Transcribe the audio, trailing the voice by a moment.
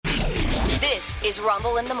This is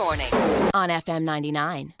Rumble in the Morning on FM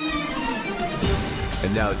 99.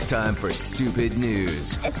 And now it's time for Stupid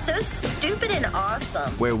News, It's so stupid and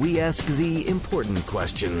awesome. where we ask the important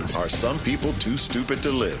questions. Are some people too stupid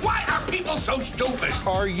to live? Why are people so stupid?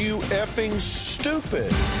 Are you effing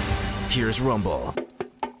stupid? Here's Rumble.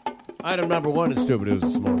 Item number one in Stupid News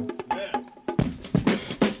this morning.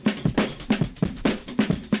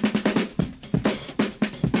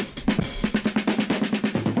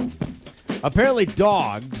 Apparently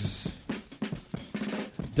dogs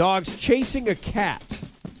chasing a cat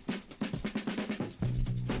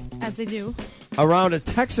As they do. around a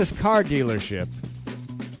Texas car dealership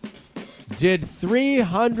did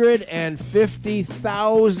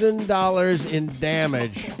 $350,000 in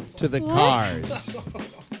damage to the cars.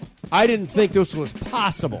 I didn't think this was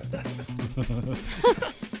possible.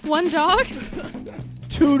 One dog?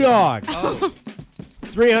 Two dogs.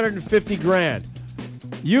 350 grand.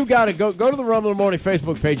 You got to go to the Rumble in the Morning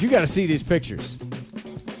Facebook page. You got to see these pictures.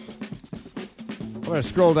 I'm going to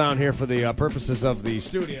scroll down here for the purposes of the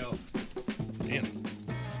studio. Man,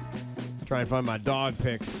 Try and find my dog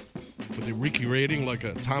pics. with the recreating like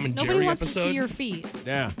a Tom and Nobody Jerry wants episode. to see your feet.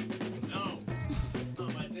 Yeah. No.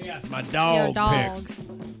 Yes, my dog Your pics. dogs.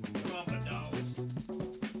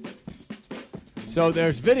 So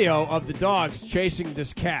there's video of the dogs chasing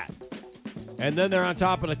this cat. And then they're on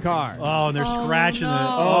top of the car. Oh, and they're scratching no. it.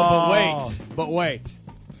 Oh, but wait.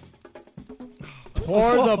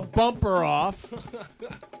 Tore the bumper off.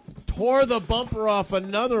 Tore the bumper off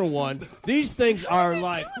another one. These things are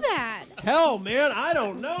like, Do that. hell, man, I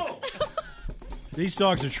don't know. These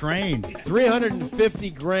dogs are trained. 350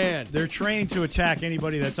 grand. They're trained to attack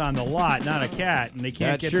anybody that's on the lot, not a cat, and they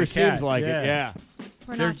can't That get sure the cat. seems like it, yeah.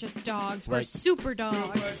 We're They're- not just dogs. We're Right. super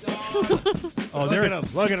dogs. Oh,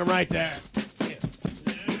 Look at them right there.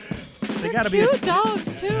 they got to be. Cute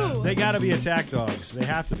dogs, too. They got to be attack dogs. They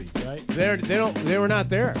have to be, right? They were not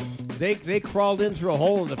there. They crawled in through a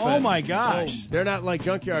hole in the fence. Oh my gosh! Oh, they're not like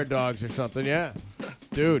junkyard dogs or something. Yeah,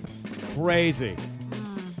 dude, crazy.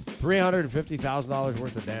 $350,000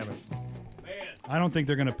 worth of damage. I don't think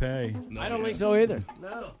they're going to pay. I don't think so either.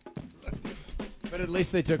 No. But at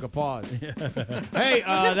least they took a pause. Hey,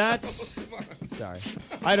 that's sorry.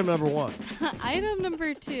 Item number one. Item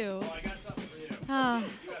number two. I got something for you. Ah, You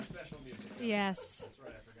have special music. yes. That's right.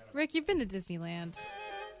 I forgot. Rick, you've been to Disneyland.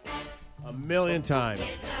 A million times.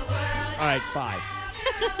 All right, 5.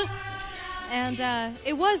 And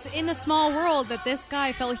it was in a small world that this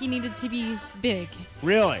guy felt he needed to be big.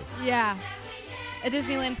 Really? Yeah. A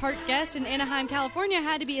Disneyland park guest in Anaheim, California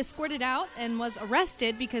had to be escorted out and was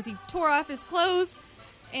arrested because he tore off his clothes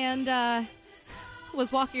and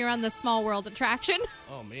was walking around the Small World attraction.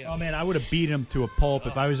 Oh man, Oh man, I would have beat him to a pulp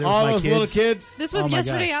if I was there All with my those kids. little kids. This was Oh my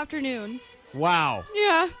yesterday God. afternoon. Wow.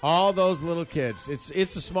 Yeah. All those little kids. It's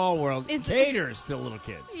a small world. It's- Caters to little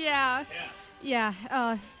kids. Yeah. Yeah.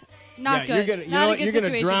 Not yeah, good. You're gonna, Not a good you're gonna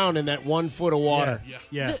situation. drown in that 1 foot of water.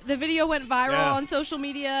 Yeah. The video went viral Yeah. on social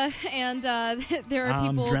media, and there are I'm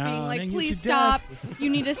people being drowning like, you "Please to stop! death." You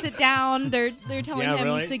need to sit down." They're telling Yeah, him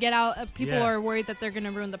really? to get out. People Yeah. are worried that they're going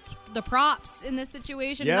to ruin the props in this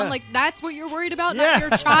situation. Yeah. And I'm like, "That's what you're worried about? Yeah. Not your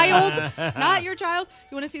child? Not your child?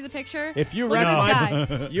 You want to see the picture? If you Look wreck at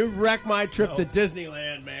this guy. you wreck my trip to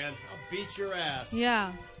Disneyland, man, I'll beat your ass.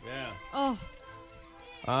 Yeah. Yeah. Oh,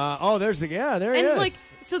 There he and is. like,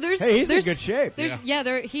 so there's Hey, he's in there's, good shape. There's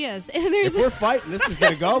there he is, and there's If we're fighting, this is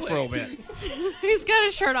going to go for a bit. he's got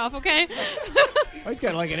his shirt off. Okay. Oh, he's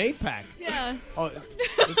got like an 8-pack. Yeah. Oh,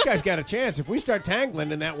 this guy's got a chance. If we start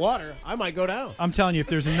tangling in that water, I might go down. I'm telling you, if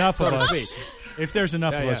there's enough So of to us, speak. if there's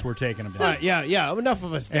enough of Yeah, us, yeah. we're taking them So- down. Yeah. Enough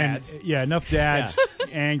of us And dads. yeah, enough dads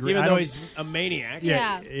angry. Even I though don't- he's a maniac.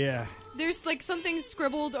 yeah. There's like something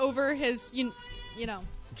scribbled over his you know.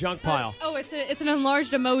 Junk pile. It's an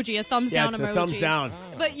enlarged emoji, a thumbs Yeah, down it's emoji. a thumbs down.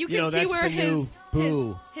 But you You can know, see that's where the new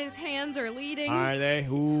boo. his hands are leading. Are they?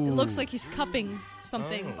 Ooh. It looks like he's cupping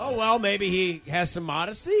something. Oh, well, maybe he has some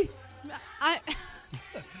modesty.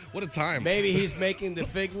 what a time! Maybe he's making the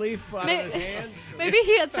fig leaf out of his hands. Maybe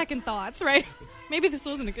he had second thoughts, right? Maybe this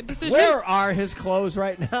wasn't a good decision. Where are his clothes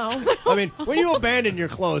right now? I mean, when you abandon your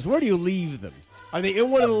clothes, where do you leave them? Are they in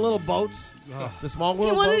one of the little boats? The small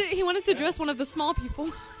little boats? He wanted to dress one of the small people.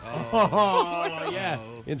 Oh, yeah.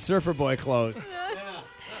 In surfer boy clothes.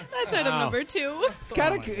 That's item number 2.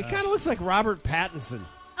 It kind of looks like Robert Pattinson.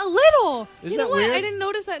 A little. Isn't you know that what? weird? I didn't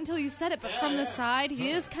notice that until you said it, but from the side, he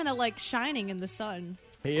is kind of like shining in the sun.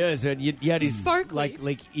 He is, and yet he's Sparkly.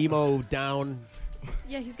 like emo down.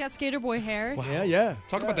 Yeah, he's got skater boy hair. Wow. Yeah.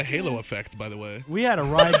 Talk about the halo effect, by the way. We had to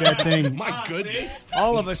ride that thing. My goodness.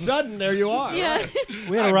 All of a sudden, there you are. Yeah. Right?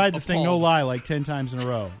 We had to ride the thing, no appalled. lie, like 10 times in a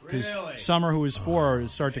row. Because Really? Summer, who was 4, would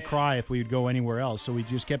start to cry if we would go anywhere else. So we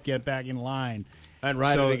just kept getting back in line. And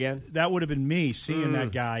ride so it again. That would have been me seeing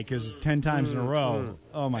that guy because 10 times in a row.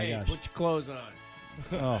 Oh, my Hey, gosh. put your clothes on.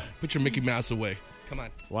 Oh. Put your Mickey Mouse away. Come on.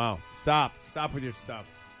 Wow. Stop with your stuff.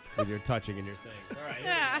 With your touching and your things. All right.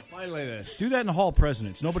 Here we go. Finally this. Do that in the Hall of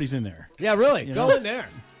Presidents. Nobody's in there. Yeah, really. You Go know? in there.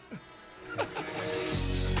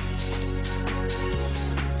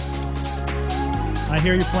 I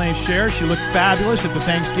hear you playing Cher. She looked fabulous at the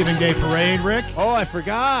Thanksgiving Day parade, Rick. Oh, I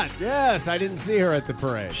forgot. Yes, I didn't see her at the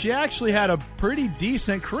parade. She actually had a pretty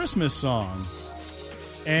decent Christmas song.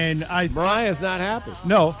 And Mariah's not happy.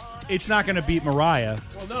 No, it's not going to beat Mariah.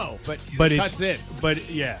 Well, no, but That's it. But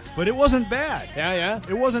yeah, but it wasn't bad. Yeah.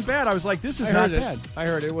 It wasn't bad. I was like, this is I not heard it. bad. I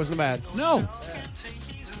heard it wasn't bad. No.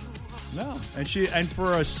 No. And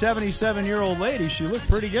for a 77-year-old lady, she looked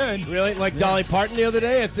pretty good. Really? Like Dolly Parton the other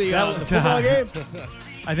day at the football game?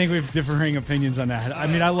 I think we have differing opinions on that. I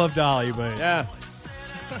mean, I love Dolly, but Yeah.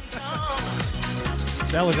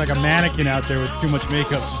 that looked like a mannequin out there with too much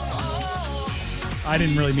makeup. I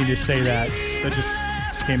didn't really mean to say that. That just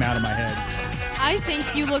came out of my head. I think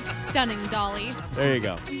you look stunning, Dolly. There you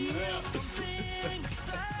go. I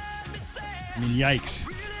mean, yikes.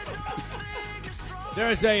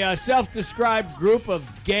 There's a self-described group of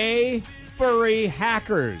gay furry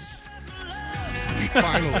hackers,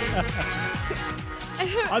 Finally.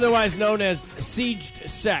 otherwise known as Sieged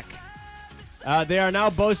Sec. They are now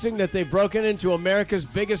boasting that they've broken into America's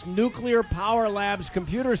biggest nuclear power lab's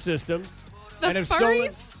computer systems The and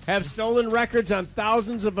furries? have stolen records on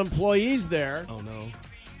thousands of employees there. Oh, no.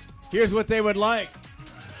 Here's what they would like.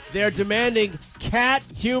 They're demanding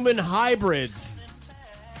cat-human hybrids.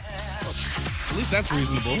 At least that's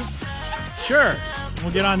reasonable. Sure.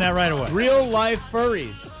 We'll get on that right away. Real-life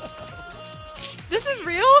furries This is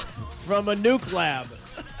real? from a nuke lab.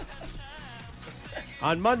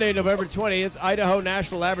 On Monday, November 20th, Idaho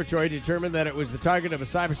National Laboratory determined that it was the target of a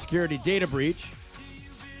cybersecurity data breach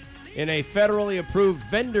in a federally approved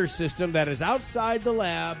vendor system that is outside the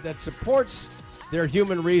lab that supports their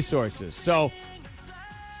human resources. So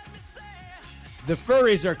the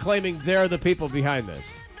furries are claiming they're the people behind this.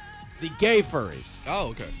 The gay furries. Oh,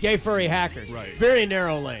 okay. Gay furry hackers. Right. Very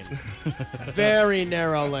narrow lane. Very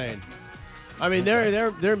narrow lane. I mean,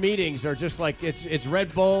 their meetings are just like it's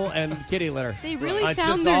Red Bull and kitty litter. They really It's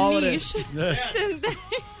found just their all it niche, is. didn't they?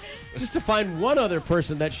 Just to find one other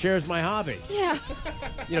person that shares my hobby. Yeah.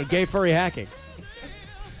 Gay furry hacking.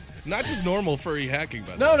 Not just normal furry hacking,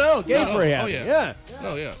 by the way. No, gay No. furry Oh, hacking. yeah.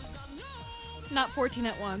 Oh, yeah. Not 14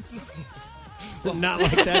 at once. Not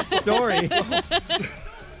like that story.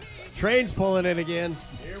 Train's pulling in again.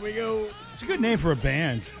 Here we go. It's a good name for a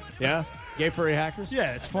band. Yeah? Gay furry hackers?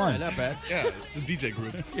 Yeah, it's fun. Not bad. Yeah, it's a DJ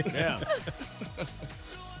group. Yeah.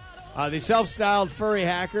 The self-styled furry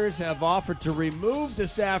hackers have offered to remove the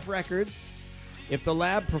staff records if the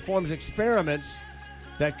lab performs experiments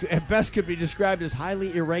that at best could be described as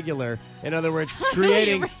highly irregular. In other words,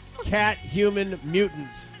 creating cat-human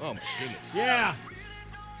mutants. Oh, my goodness. Yeah.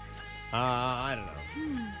 I don't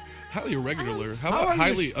know. Highly irregular. How How about are you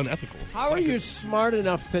highly unethical? How are you smart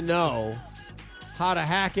enough to know how to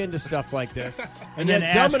hack into stuff like this, and then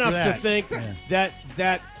yet dumb ask for enough to that? think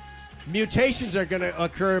that mutations are going to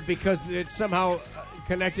occur because it's somehow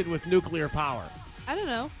connected with nuclear power? I don't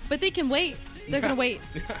know. But they can wait. They're going to wait.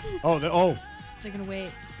 They're going to wait.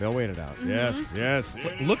 they'll wait it out. Mm-hmm. Yes.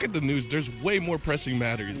 But look at the news. There's way more pressing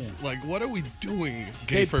matters. Yeah. Like, what are we doing,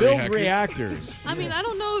 gay They furry build hackers? reactors. I mean, I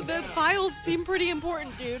don't know. The files seem pretty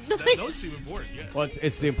important, dude. Those seem important, yeah. Well,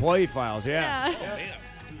 it's the employee files. Yeah. Yeah. Oh, man.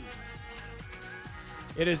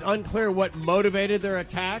 It is unclear what motivated their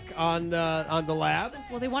attack on the lab.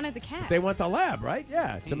 Well, they wanted the cats. They want the lab, right?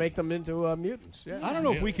 Yeah, to make them into mutants. Yeah. I don't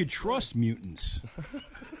know if Yeah. we could trust mutants.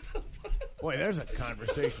 Boy, there's a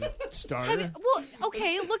conversation starter. Well,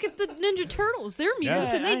 okay, look at the Ninja Turtles. They're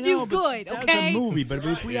mutants, and they I do know, but good, that okay? was a movie, but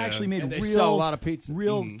if we Yeah. actually made And they real, sell a lot of pizza.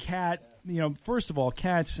 real cat, first of all,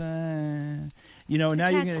 cats, now you're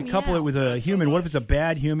cat's going to couple it meow. with a human. What if it's a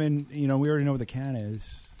bad human? We already know what the cat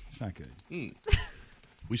is. It's not good.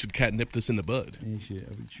 We should catnip this in the bud.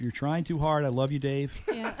 You're trying too hard. I love you, Dave.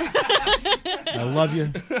 Yeah. I love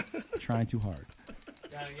you. Trying too hard.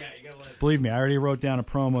 Believe me, I already wrote down a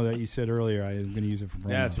promo that you said earlier. I was going to use it for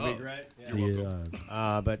promo. Yeah, it's a big right.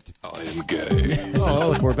 But I am gay. oh,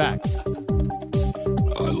 look, we're back.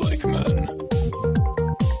 I like men.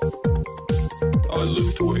 I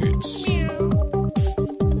lift weights.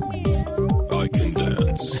 I can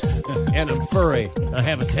dance. And I'm furry. I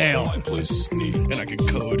have a tail. My place is neat. And I can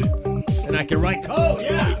code. And I can write code,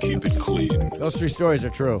 I keep it clean. Those 3 stories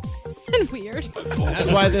are true. And weird.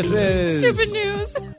 That's why this is Stupid news.